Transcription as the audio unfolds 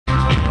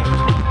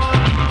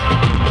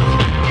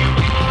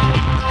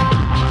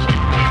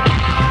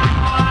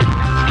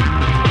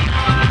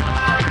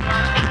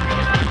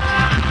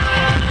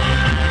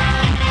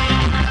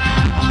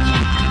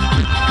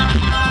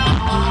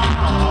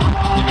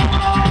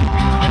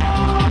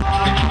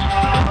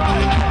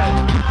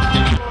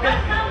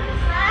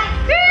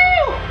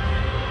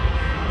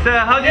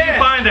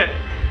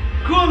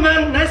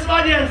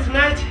audience,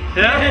 mate.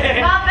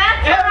 Yeah? Now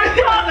that's what I'm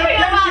talking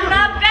about.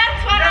 Now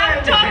that's what I'm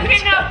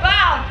talking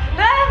about.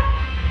 No?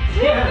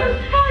 Jesus,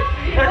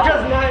 That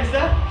was nice,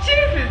 huh?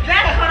 Jesus,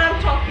 that's what I'm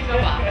talking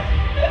about.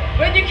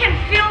 When you can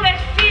feel that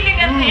feeling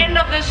at the end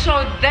of the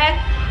show, that's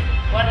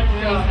what it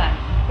feels like.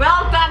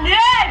 Well done,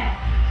 Ian!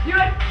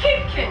 You're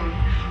kicking.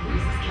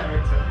 Who's this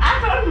character? I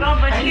don't know,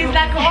 but he's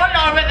like all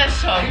over the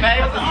show,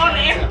 babe. On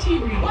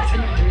MTV. What are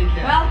you doing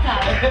there? Well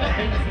done.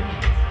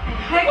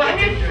 Hey, can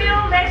you feel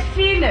that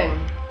feeling?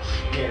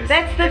 Yes.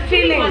 That's the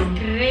feeling. It was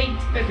great,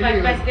 but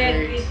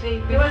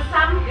there was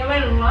some, there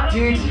were a lot of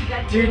Dude, things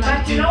that dude, but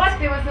you dude. know what?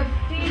 There was a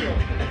feeling.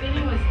 the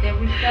feeling was there.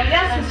 We felt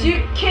Yes,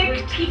 you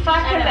kicked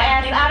fucking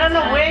ass. I don't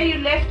know where you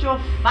left your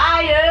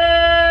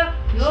fire.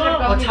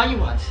 I'll tell you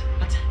what.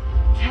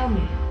 Tell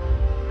me.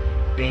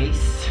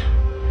 Bass.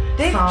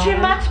 There's sound, too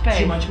much bass.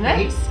 Too much no?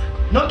 bass.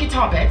 No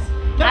guitar bass.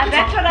 No guitar.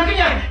 That's what I'm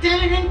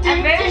saying.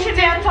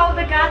 Eventually I told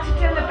the guy to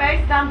turn the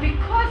bass down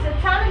because it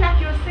sounded like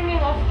you were singing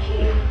off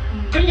key.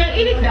 Couldn't hear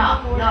anything.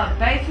 No,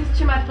 bass is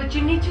too much, but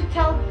you need to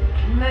tell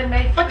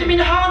Mason. But I mean,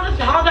 how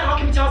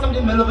can we tell somebody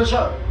in the middle of a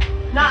show?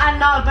 No, I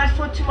know, but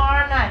for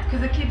tomorrow night,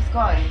 because it keeps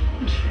going.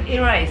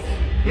 Erase.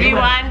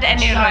 Rewind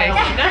and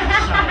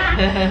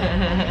erase.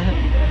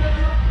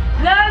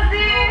 Lizzie!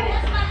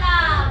 Yes, my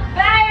love.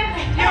 Babe,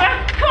 you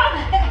are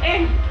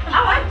coming. I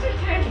want to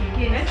turn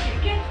again. As you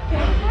get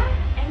better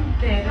and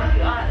better,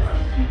 you are.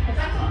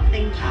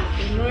 Thank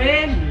you.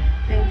 Really?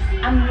 Thanks.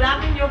 I'm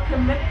loving your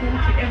commitment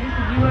to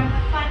everything. You are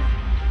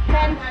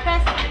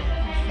fantastic.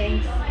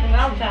 Thanks.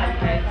 Well done,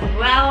 babe.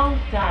 Well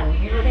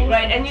done. You're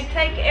great. And you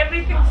take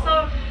everything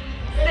so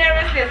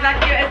seriously. It's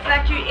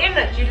like you're in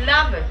it. You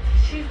love it.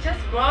 She's just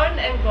grown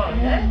and grown.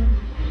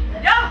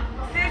 Yeah,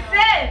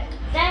 Sissy.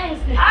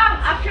 Thanks.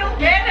 I feel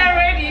better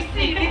already. You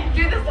see, you need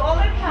to do this all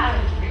the time.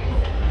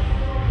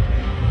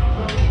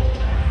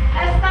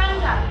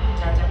 Estanda.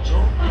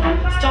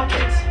 Stop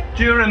it.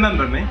 Do you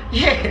remember me?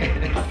 Yes.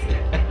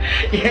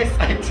 Yes,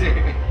 I do.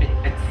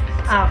 Yes.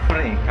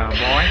 Africa,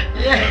 boy.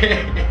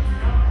 Yes.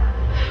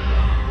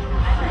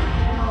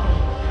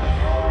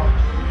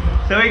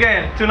 So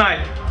again,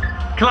 tonight,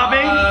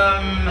 clubbing?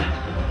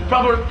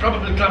 Probably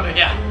clubbing,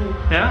 yeah.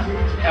 Yeah?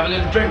 Have a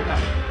little drink.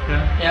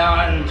 Yeah.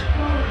 Yeah, and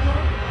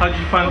How did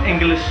you find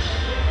English?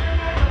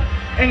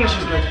 English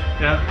is good.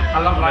 Yeah? I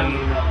love And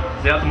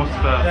London. the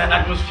atmosphere? The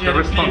atmosphere, the the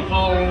response.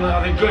 people,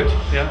 they're good.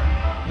 Yeah?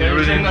 They're You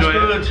really feeling us enjoy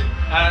it? good,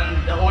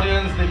 and the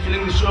audience, they're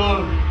feeling the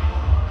show.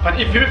 But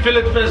if you feel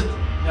it first,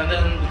 and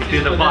then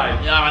Feel the vibe.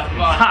 Yeah, the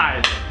vibe.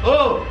 Inside.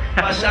 Oh,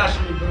 Pacha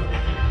Ibiza.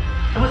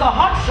 It was a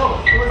hot show.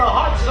 It was a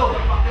hot show.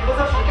 It was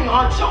a fucking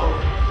hot show.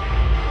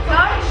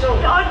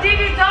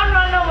 Didi, don't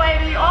run away.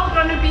 We're all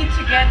going to be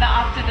together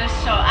after the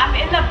show. I'm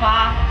in the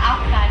bar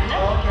outside, no?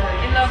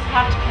 Okay. In those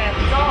hot cans.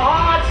 It's a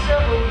hot show.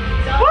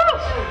 It's a hot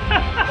show.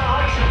 It's a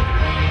hot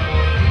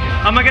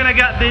show. Am I gonna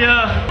get the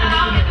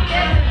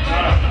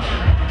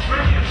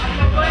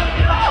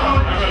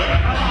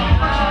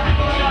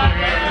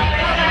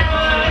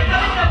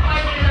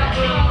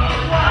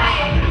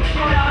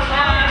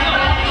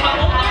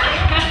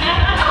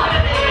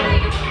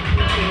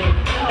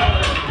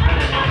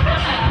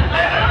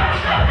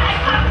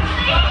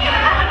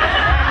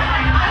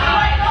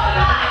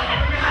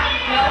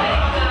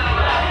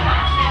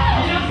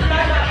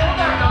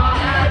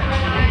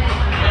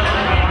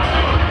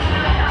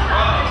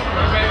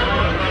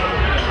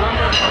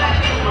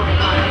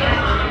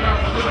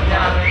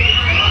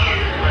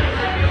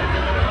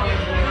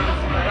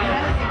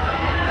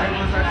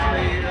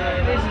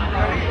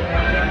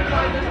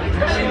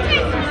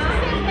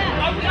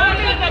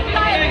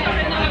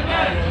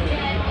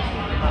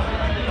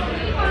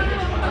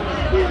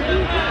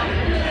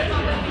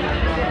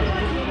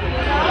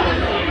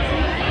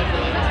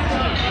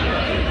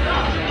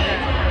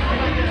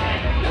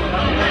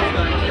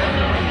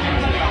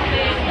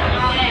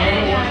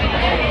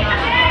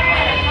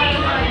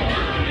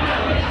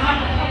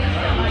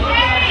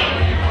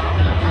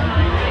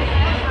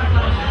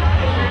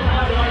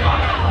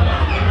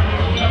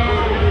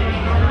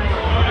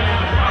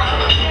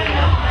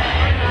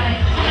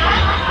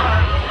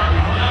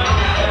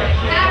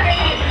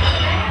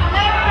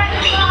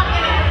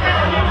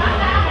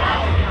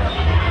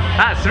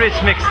That's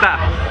RICHMIX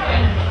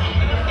stuff.